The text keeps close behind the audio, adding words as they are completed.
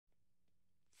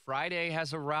Friday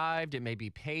has arrived. It may be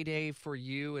payday for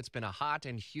you. It's been a hot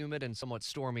and humid and somewhat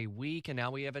stormy week, and now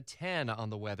we have a 10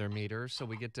 on the weather meter, so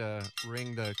we get to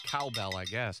ring the cowbell, I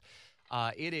guess.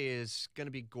 It is going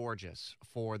to be gorgeous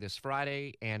for this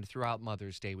Friday and throughout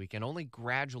Mother's Day weekend, only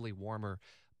gradually warmer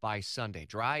by Sunday.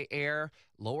 Dry air,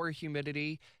 lower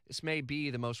humidity. This may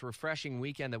be the most refreshing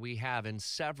weekend that we have in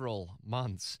several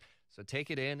months. So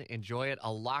take it in, enjoy it. A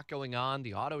lot going on.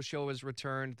 The auto show has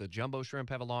returned. The Jumbo Shrimp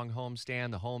have a long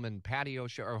homestand. The home and patio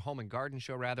show, or home and garden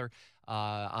show rather,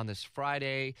 on this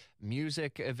Friday.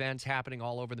 Music events happening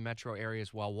all over the metro area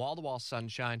as well. Wall-to-wall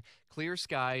sunshine, clear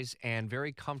skies, and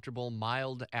very comfortable,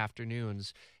 mild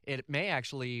afternoons. It may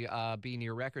actually be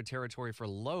near record territory for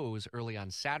lows early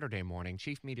on Saturday morning.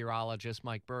 Chief Meteorologist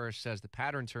Mike Burrish says the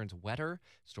pattern turns wetter,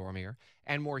 stormier,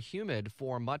 and more humid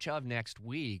for much of next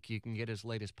week. You can get his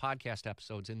latest podcast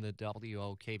episodes in the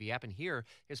WOKV app and hear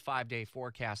his 5-day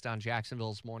forecast on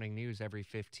Jacksonville's Morning News every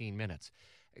 15 minutes.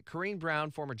 Corrine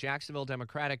Brown, former Jacksonville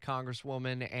Democratic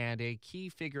Congresswoman and a key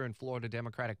figure in Florida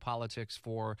Democratic politics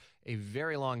for a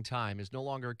very long time, is no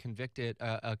longer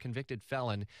a convicted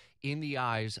felon in the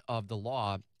eyes of the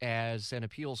law, as an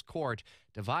appeals court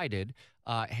divided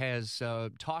has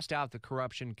tossed out the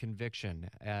corruption conviction.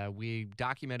 We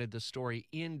documented the story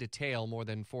in detail more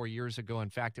than 4 years ago. In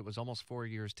fact, it was almost 4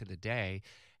 years to the day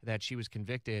that she was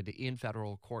convicted in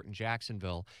federal court in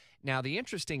Jacksonville. Now, the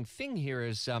interesting thing here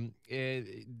is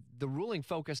the ruling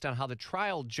focused on how the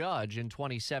trial judge in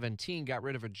 2017 got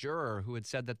rid of a juror who had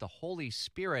said that the Holy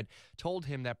Spirit told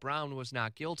him that Brown was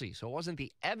not guilty. So it wasn't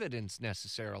the evidence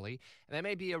necessarily. And that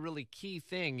may be a really key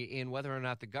thing in whether or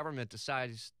not the government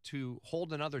decides to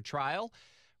hold another trial.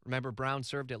 Remember, Brown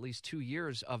served at least 2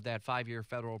 years of that 5-year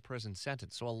federal prison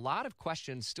sentence. So a lot of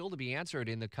questions still to be answered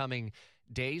in the coming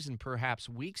days and perhaps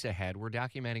weeks ahead. We're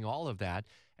documenting all of that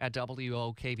at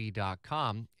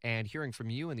WOKV.com and hearing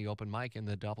from you in the open mic in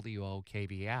the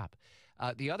WOKV app.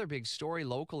 The other big story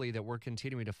locally that we're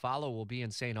continuing to follow will be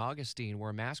in St. Augustine,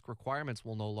 where mask requirements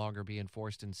will no longer be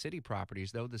enforced in city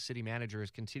properties, though the city manager is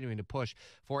continuing to push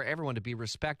for everyone to be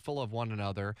respectful of one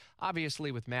another,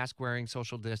 obviously with mask wearing,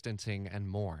 social distancing, and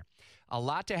more. A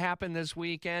lot to happen this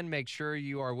weekend. Make sure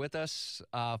you are with us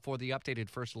for the updated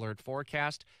First Alert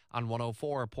forecast on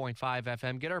 104.5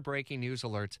 FM. Get our breaking news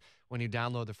alerts when you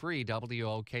download the free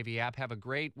WOKV app. Have a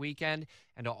great weekend.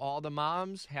 And to all the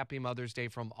moms, happy Mother's Day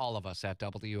from all of us at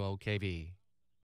WOKV.